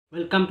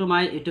Welcome to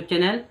my YouTube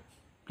channel.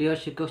 প্রিয়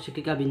শিক্ষক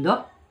শিক্ষিকাবৃন্দ,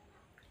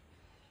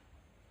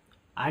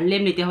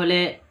 আর্নলিভ নিতে হলে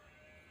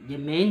যে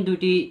মেইন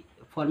দুটি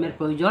ফর্মের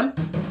প্রয়োজন,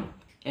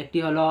 একটি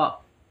হলো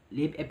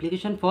লিভ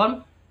অ্যাপ্লিকেশন ফর্ম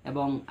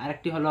এবং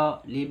আরেকটি হলো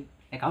লিভ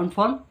অ্যাকাউন্ট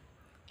ফর্ম।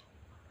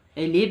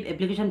 এই লিভ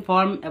অ্যাপ্লিকেশন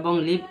ফর্ম এবং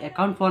লিভ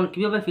অ্যাকাউন্ট ফর্ম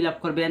কীভাবে ফিল আপ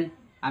করবেন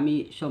আমি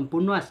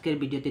সম্পূর্ণ আজকের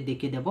ভিডিওতে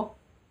দেখিয়ে দেব।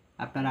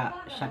 আপনারা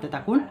সাথে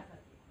থাকুন,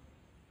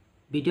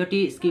 ভিডিওটি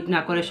স্কিপ না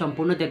করে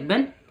সম্পূর্ণ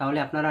দেখবেন, তাহলে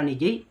আপনারা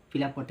নিজেই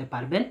ফিল আপ করতে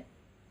পারবেন।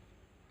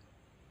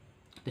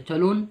 তো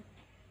চলুন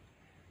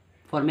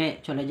ফর্মে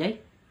চলে যাই।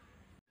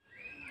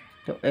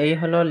 তো এই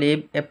হলো লিভ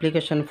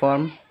অ্যাপ্লিকেশন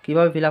ফর্ম,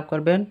 কীভাবে ফিল আপ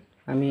করবেন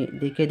আমি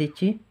দেখিয়ে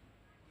দিচ্ছি।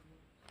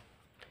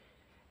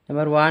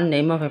 নাম্বার 1,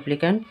 নেম অফ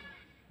অ্যাপ্লিক্যান্ট,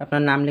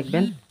 আপনার নাম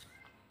লিখবেন।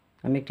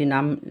 আমি একটি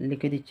নাম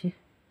লিখে দিচ্ছি,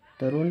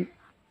 ধরুন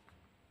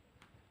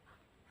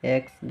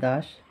x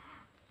Das.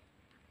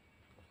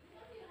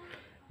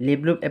 Leave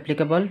rule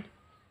applicable,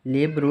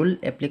 leave rule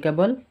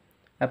applicable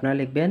আপনারা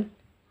লিখবেন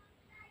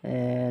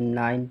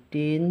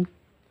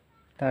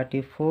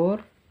 1934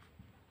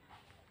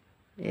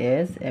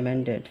 এজ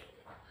অ্যামেন্ডেড,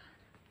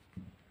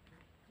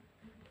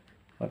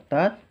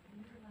 অর্থাৎ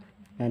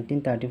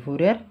 1934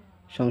 এর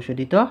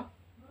সংশোধিত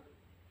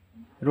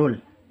রুল।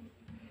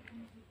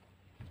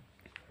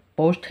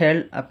 পোস্ট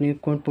হেল্ড, আপনি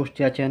কোন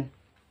পোস্টে আছেন।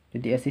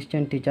 যদি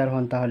অ্যাসিস্ট্যান্ট টিচার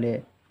হন তাহলে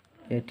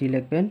এটি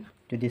লিখবেন,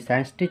 যদি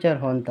সায়েন্স টিচার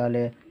হন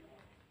তাহলে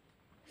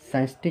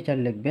সায়েন্স টিচার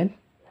লিখবেন।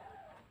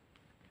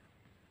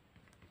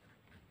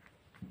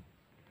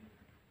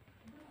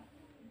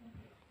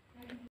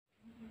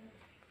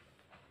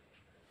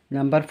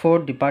 নাম্বার 4,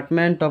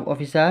 ডিপার্টমেন্ট অফ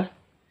অফিসার,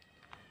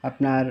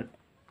 আপনার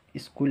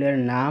স্কুলের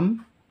নাম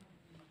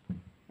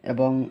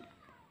এবং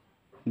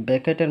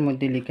ব্র্যাকেটের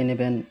মধ্যে লিখে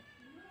নেবেন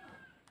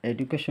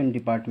education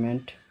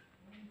department,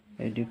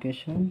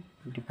 education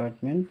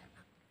department.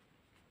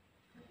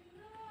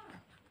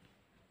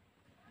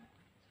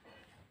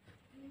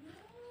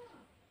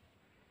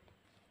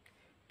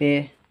 Pay,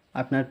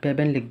 আপনার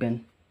পেমেন্ট লিখবেন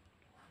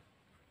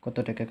কত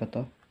টাকা কত।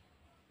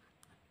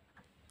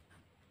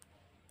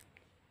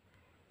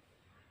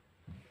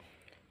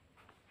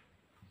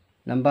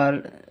 Number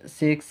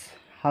 6,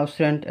 house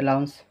rent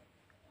allowance,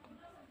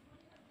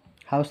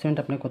 house rent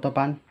আপনি কত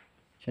পান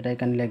সেটা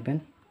এখানে লিখবেন।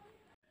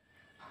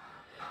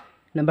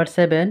 Number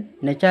 7,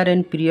 nature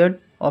and period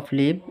of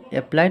leave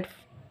applied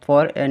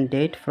for and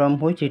date from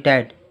which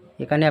retired,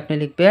 এখানে আপনি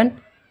লিখবেন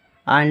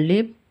earn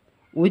live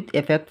with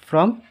effect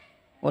from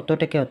অত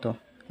থেকে অত,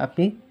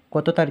 আপনি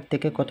কত তারিখ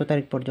থেকে কত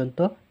তারিখ পর্যন্ত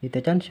নিতে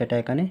চান সেটা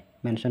এখানে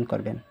মেনশন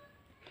করবেন।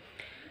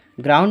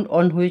 Ground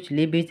on which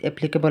leave is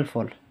applicable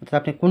for, অর্থাৎ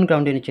আপনি কোন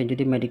গ্রাউন্ডে নিচ্ছেন।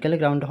 যদি মেডিকেল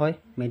গ্রাউন্ড হয়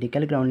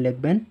মেডিকেল গ্রাউন্ড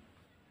লিখবেন।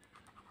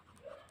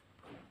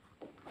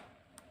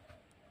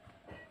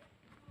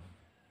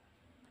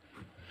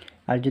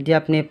 আর যদি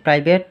আপনি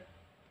প্রাইভেট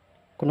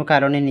কোনো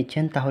কারণে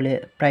নিচ্ছেন তাহলে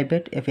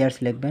প্রাইভেট অ্যাফেয়ার্স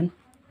লিখবেন।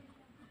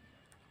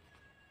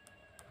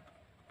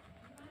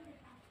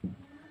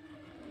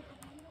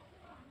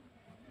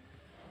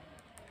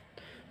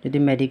 যদি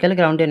মেডিকেল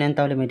গ্রাউন্ডে নেন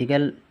তাহলে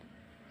মেডিকেল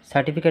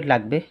সার্টিফিকেট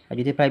লাগবে, আর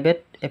যদি প্রাইভেট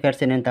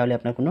অ্যাফেয়ার্সে নেন তাহলে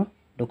আপনার কোনো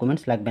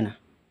ডকুমেন্টস লাগবে না।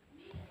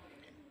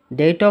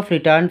 Date of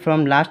return from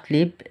last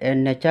live and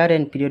nature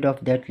and period of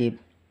that leave,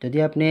 যদি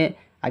আপনি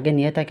আগে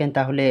নিয়ে থাকেন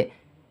তাহলে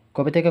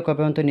কবে থেকে কবে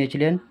পর্যন্ত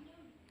নিয়েছিলেন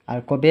আর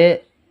কবে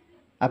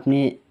আপনি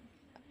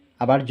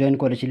আবার জয়েন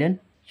করেছিলেন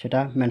সেটা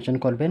মেনশন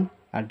করবেন।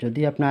 আর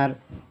যদি আপনার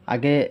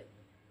আগে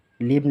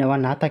লিভ নেওয়া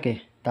না থাকে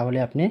তাহলে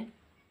আপনি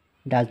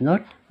ডাজ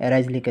নট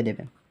অ্যারাইজ লিখে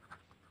দেবেন।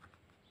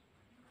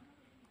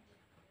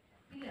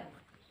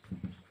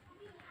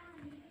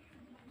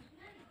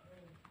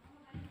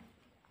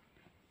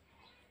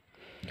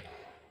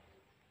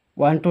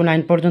 ওয়ান টু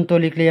 9 পর্যন্ত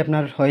লিখলেই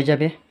আপনার হয়ে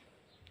যাবে,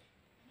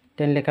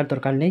 10 লেখার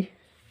দরকার নেই।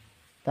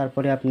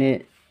 তারপরে আপনি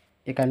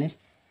এখানে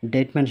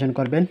ডেট মেনশন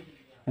করবেন।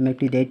 আমি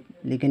একটি ডেট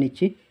লিখে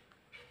নিচ্ছি,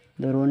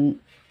 ধরুন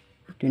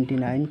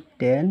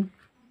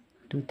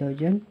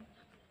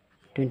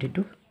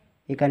 29/10/2022।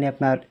 এখানে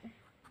আপনার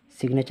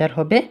সিগনেচার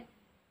হবে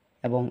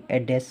এবং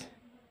অ্যাড্রেস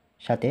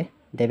সাথে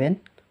দেবেন।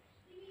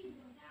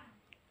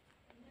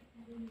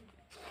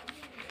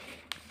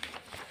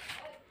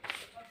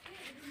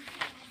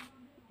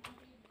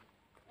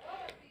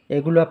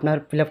 এগুলো আপনার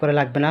ফিল আপ করা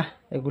লাগবে না,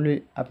 এগুলি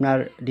আপনার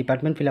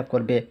ডিপার্টমেন্ট ফিল আপ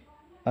করবে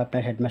বা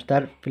আপনার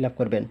হেডমাস্টার ফিল আপ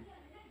করবেন,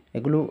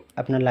 এগুলো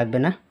আপনার লাগবে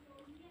না।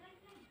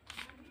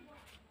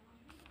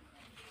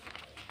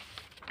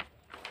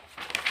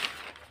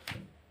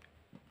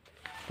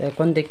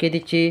 এখন দেখিয়ে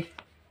দিচ্ছি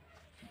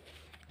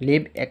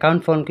লিভ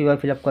অ্যাকাউন্ট ফর্ম কীভাবে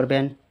ফিল আপ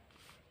করবেন।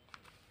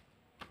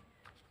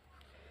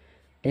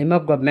 নেম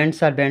অফ গভর্নমেন্ট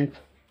সার্ভেন্ট,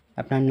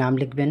 আপনার নাম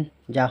লিখবেন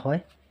যা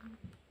হয়,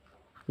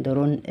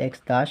 ধরুন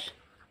এক্স দাস।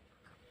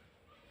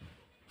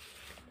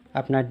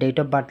 আপনার ডেট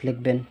অফ বার্থ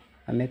লিখবেন,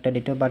 আমি একটা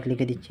ডেট অফ বার্থ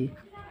লিখে দিচ্ছি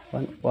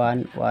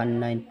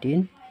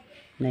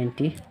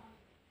 1/1/1990।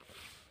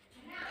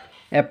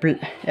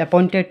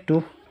 অ্যাপয়েন্টেড টু,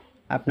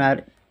 আপনার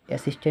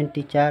অ্যাসিস্ট্যান্ট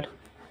টিচার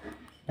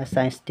না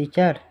সায়েন্স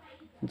টিচার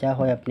যা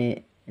হয় আপনি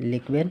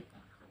লিখবেন।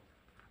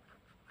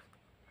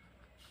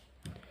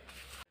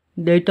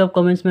 Date of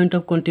commencement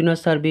of continuous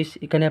service,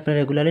 এখানে আপনার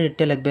রেগুলারি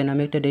ডেটটা লিখবেন।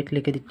 আমি একটা ডেট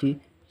লিখে দিচ্ছি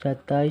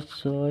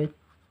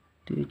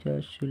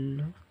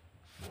 27/6/2016।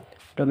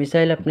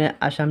 ডোমিসাইল আপনি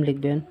আসাম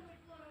লিখবেন।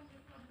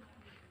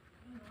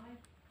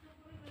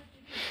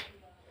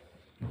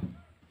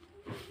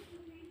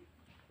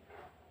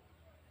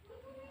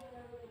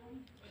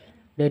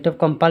 ডেট অফ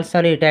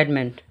কম্পালসারি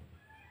রিটায়ারমেন্ট,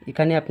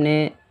 এখানে আপনি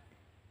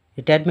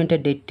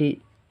রিটায়ারমেন্টের ডেটটি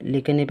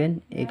লিখে নেবেন।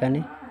 এখানে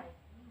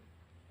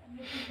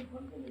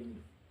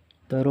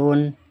ধরুন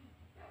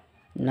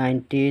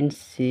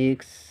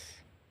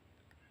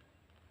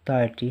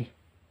 19/6/30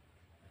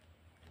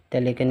 তা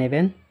লিখে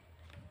নেবেন।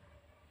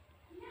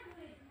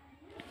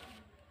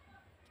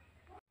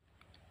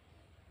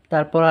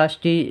 তারপর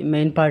আসছি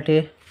মেইন পার্টে।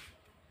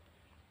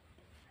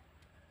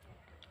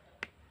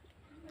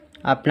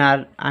 আপনার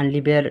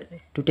আনলিভের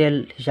টোটাল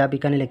হিসাব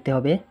এখানে লিখতে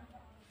হবে।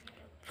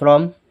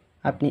 ফ্রম,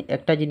 আপনি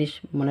একটা জিনিস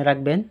মনে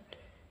রাখবেন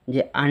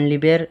যে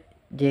আনলিভের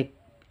যে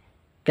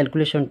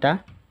ক্যালকুলেশনটা,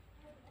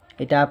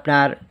 এটা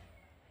আপনার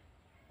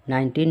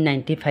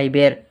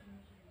 1995-এর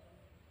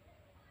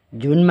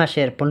জুন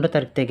মাসের 15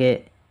 তারিখ থেকে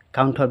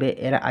কাউন্ট হবে,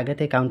 এর আগে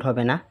থেকে কাউন্ট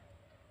হবে না।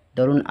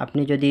 ধরুন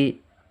আপনি যদি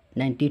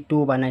 92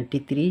 বা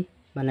 93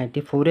 বা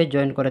 94-এ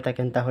জয়েন করে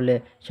থাকেন, তাহলে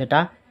সেটা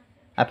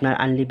আপনার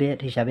আনলিভের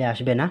হিসাবে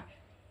আসবে না।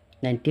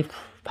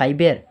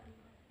 95-এর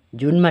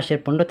জুন মাসের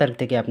 15 তারিখ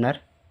থেকে আপনার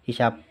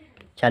হিসাব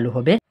চালু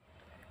হবে।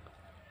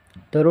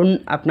 ধরুন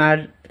আপনার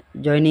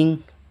জয়নিং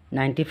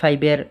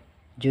 95-এর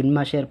জুন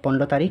মাসের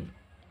 15 তারিখ,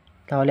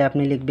 তাহলে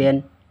আপনি লিখবেন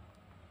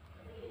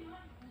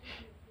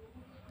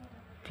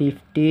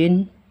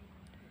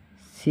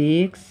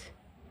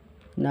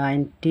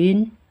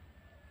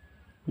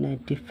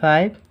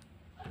 15/6/1995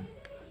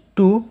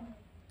 টু,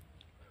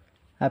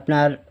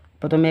 আপনার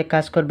প্রথমে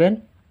কাজ করবেন,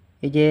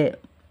 এই যে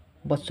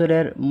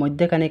বছরের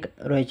মধ্যেখানে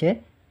রয়েছে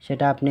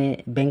সেটা আপনি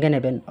ভেঙে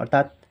নেবেন,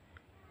 অর্থাৎ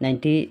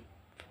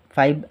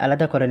 95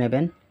 আলাদা করে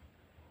নেবেন।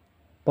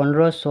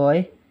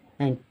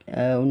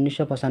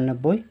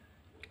 15/6/1995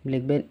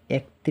 লিখবেন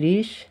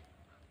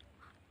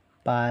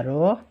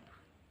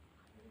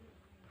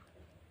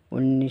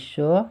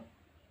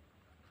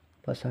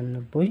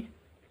 31/12/1995।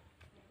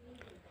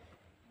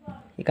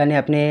 এখানে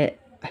আপনি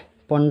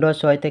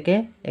 15/6 থেকে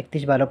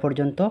 31/12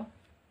 পর্যন্ত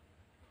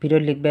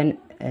পিরিয়ড লিখবেন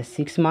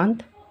 6 মান্থ।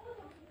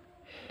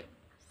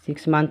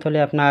 6 মান্থ হলে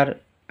আপনার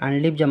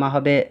আনলিভ জমা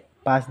হবে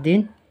 5 দিন,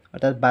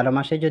 অর্থাৎ 12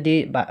 মাসে যদি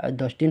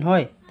 10 দিন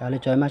হয়, তাহলে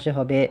 6 মাসে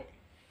হবে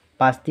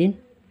 5 দিন,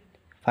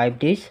 5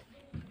 ডেজ।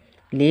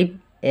 লিভ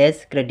এজ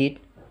ক্রেডিট,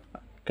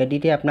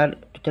 ক্রেডিটে আপনার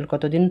টোটাল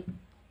কত দিন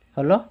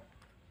হলো?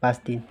 5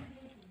 দিন।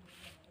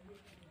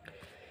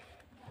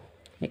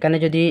 এখানে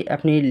যদি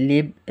আপনি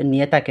লিভ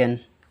নিয়ে থাকেন,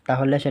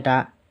 তাহলে সেটা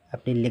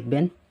আপনি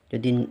লিখবেন।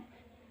 যদি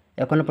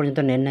এখনো পর্যন্ত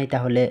নেন নাই,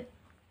 তাহলে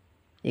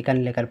এখানে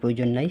লেখার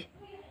প্রয়োজন নাই।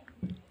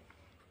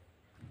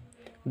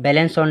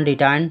 Balance on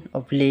return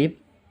of leave,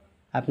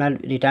 আপনার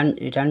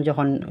রিটার্ন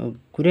যখন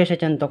ঘুরে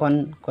এসেছেন তখন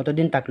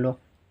কতদিন থাকলো,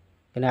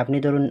 এখানে আপনি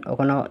ধরুন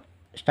এখনও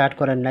স্টার্ট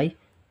করেন নাই,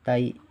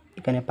 তাই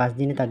এখানে 5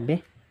 দিনে থাকবে।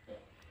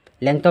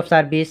 লেংথ অফ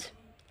সার্ভিস,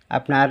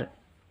 আপনার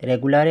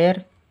রেগুলারের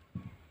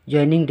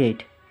জয়েনিং ডেট,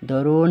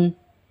 ধরুন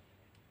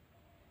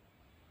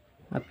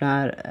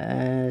আপনার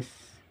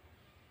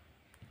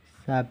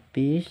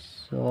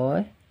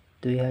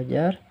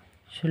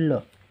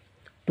 26/6/2016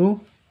 টু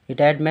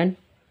রিটায়ারমেন্ট।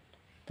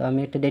 তো আমি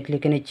একটা ডেট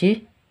লিখে নিচ্ছি,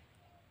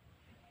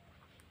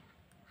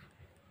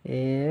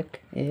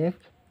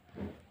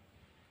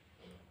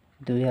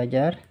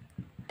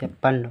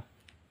 1/1/2053।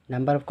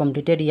 নাম্বার অফ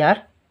কমপ্লিটেড ইয়ার,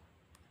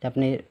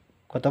 আপনি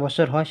কত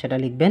বছর হয় সেটা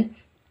লিখবেন।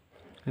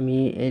 আমি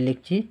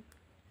লিখছি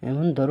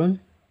এমন ধরুন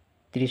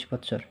 30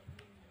 বছর,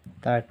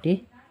 30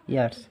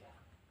 ইয়ার্স।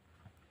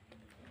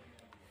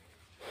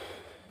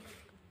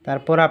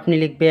 তারপর আপনি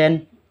লিখবেন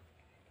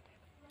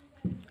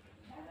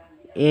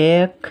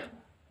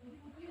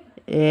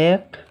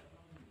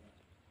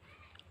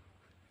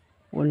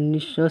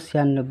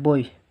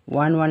 1/1/1996,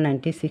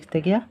 1196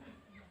 থেকে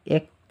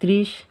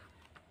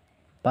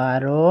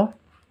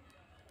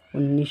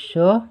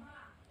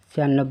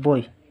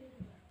 31/12/1996,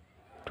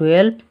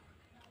 12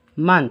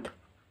 মান্থ।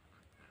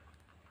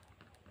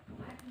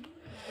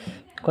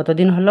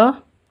 কতদিন হলো?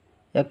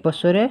 1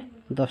 বছরে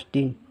 10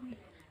 দিন,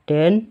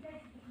 10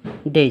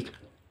 ডেজ।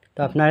 তো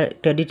আপনার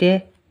ক্রেডিটে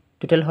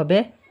টোটাল হবে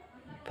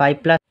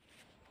 5+।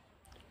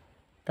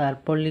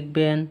 তারপর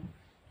লিখবেন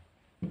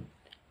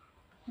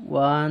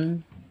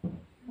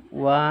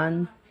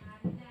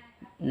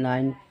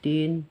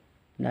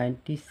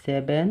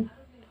 1/1/1997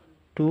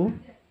 টু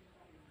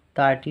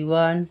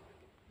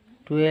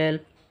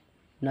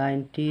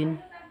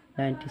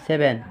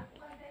 31/12/1997।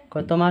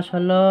 কত মাস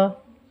হলো?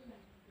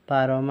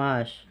 12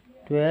 মাস,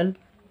 12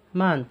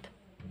 মান্থ।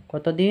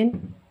 কত দিন?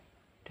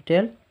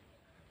 টোটাল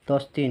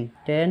 10 দিন,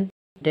 10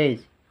 ডেজ।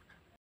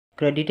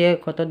 ক্রেডিটে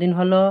কত দিন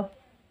হলো?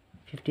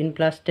 15 +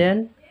 10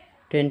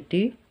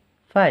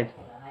 25।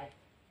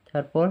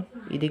 তারপর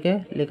এদিকে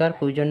লেখার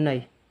প্রয়োজন নাই,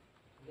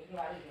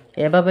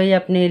 এভাবেই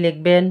আপনি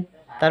লিখবেন।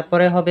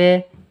 তারপরে হবে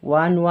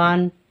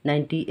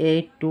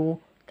 11/98 টু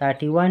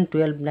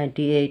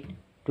 31/12/98,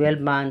 12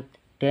 মান্থ,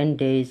 10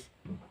 ডেজ,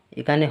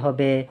 এখানে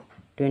হবে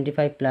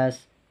 25 প্লাস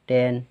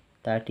 10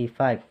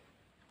 35।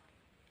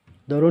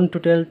 ধরুন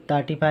টোটাল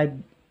 35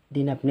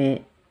 দিন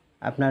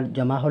আপনার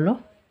জমা হলো।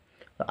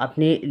 তো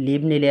আপনি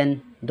লিভ নিলেন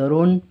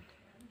ধরুন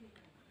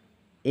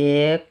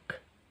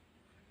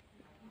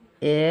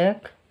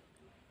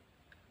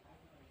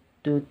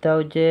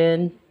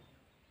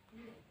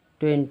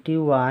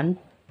 1/1/2021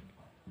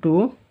 to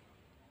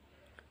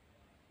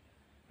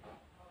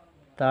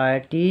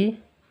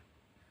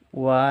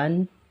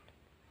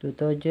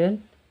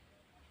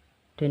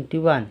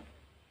 31/2021।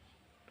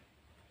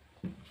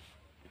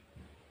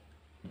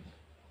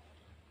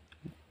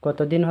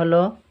 কতদিন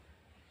হলো?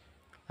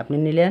 আপনি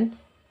নিলেন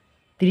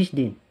 30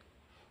 দিন।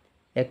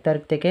 1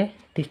 তারিখ থেকে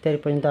 30 তারিখ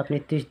পর্যন্ত আপনি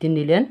 30 দিন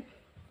নিলেন।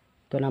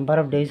 তো নাম্বার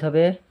অফ ডেজ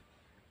হবে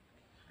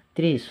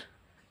 30।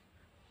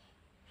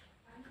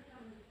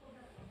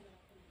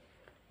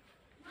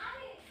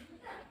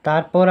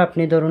 তারপর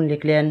আপনি ধরুন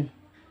লিখলেন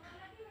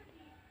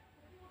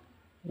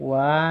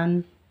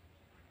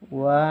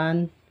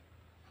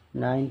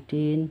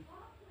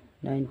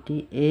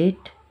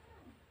 1/1/1998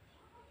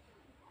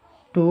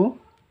 টু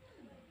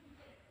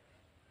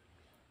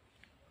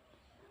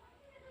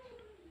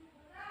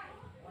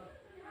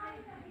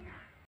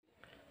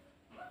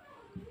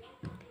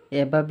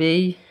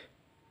এভাবেই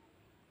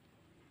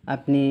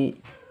আপনি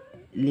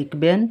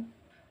লিখবেন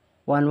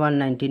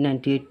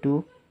 1/1/1998 টু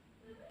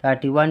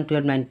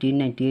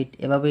 31/12/1998।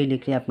 এভাবেই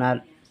লিখলে আপনার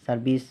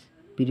সার্ভিস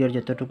পিরিয়ড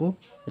যতটুকু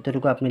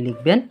আপনি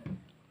লিখবেন।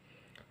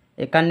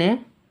 এখানে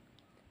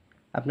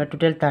আপনার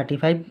টোটাল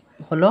 35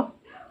 হলো।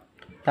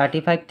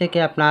 35 থেকে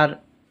আপনার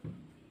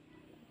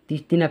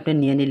 30 দিন আপনি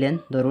নিয়ে নিলেন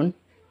ধরুন।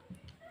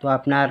 তো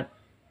আপনার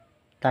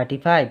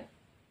 35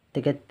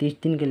 থেকে 30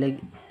 দিন গেলে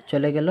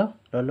চলে গেল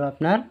হলো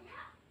আপনার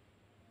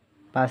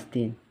 5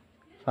 দিন,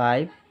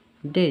 5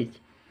 ডেজ।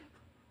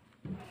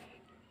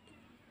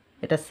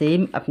 এটা সেম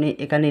আপনি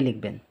এখানে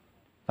লিখবেন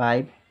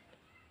 5,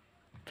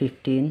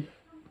 15,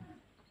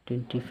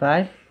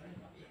 25,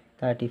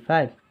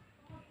 35।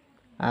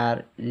 আর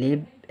লিভ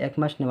 1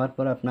 মাস নেওয়ার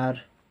পর আপনার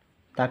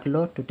থাকলো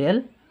টোটাল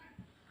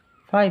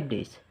 5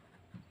 ডেজ।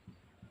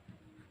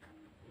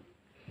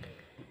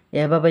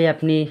 এভাবেই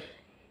আপনি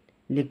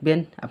লিখবেন।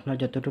 আপনার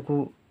যতটুকু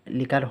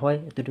লেখার হয়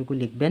এতটুকু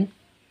লিখবেন।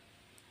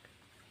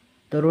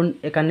 ধরুন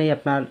এখানেই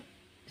আপনার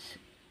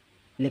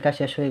লেখা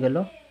শেষ হয়ে গেল।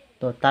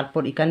 তো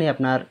তারপর এখানে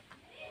আপনার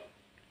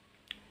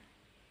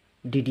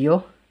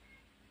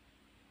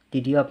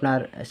ডিডিও আপনার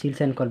সিল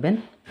সেন্ড করবেন।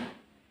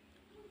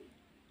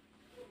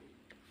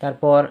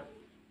 তারপর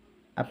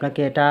আপনাকে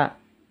এটা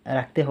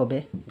রাখতে হবে।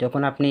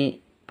 যখন আপনি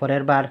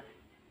পরের বার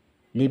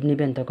লিভ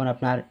নেবেন তখন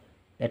আপনার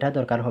এটা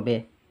দরকার হবে।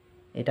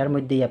 এটার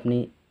মধ্যেই আপনি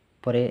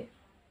পরে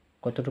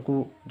কতটুকু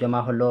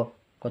জমা হলো,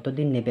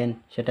 কতদিন নেবেন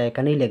সেটা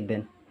এখানেই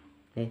লিখবেন।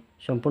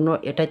 সম্পূর্ণ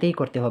এটাতেই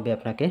করতে হবে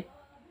আপনাকে।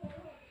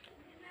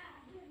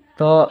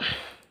 তো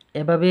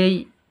এভাবেই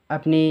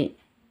আপনি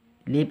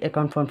leave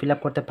account form fill up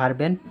করতে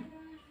পারবেন।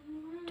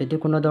 যদি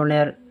কোনো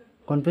ধরনের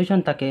কনফিউশন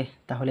থাকে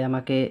তাহলে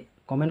আমাকে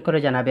কমেন্ট করে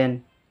জানাবেন।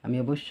 আমি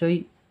অবশ্যই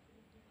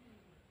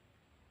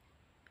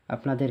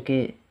আপনাদেরকে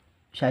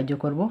সাহায্য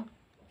করব।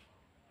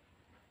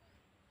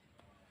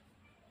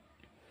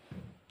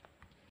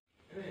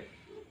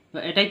 তো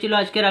এটাই ছিল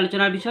আজকের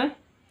আলোচনার বিষয়।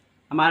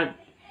 আমার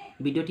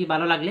ভিডিওটি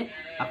ভালো লাগলে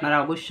আপনারা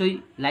অবশ্যই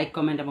লাইক,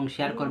 কমেন্ট এবং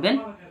শেয়ার করবেন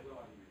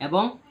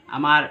এবং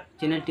আমার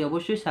চ্যানেলটি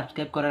অবশ্যই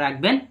সাবস্ক্রাইব করে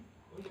রাখবেন।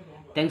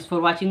 Thanks for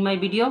watching my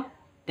video.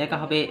 দেখা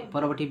হবে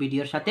পরবর্তী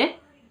ভিডিওর সাথে।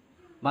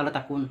 ভালো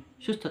থাকুন,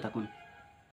 সুস্থ থাকুন।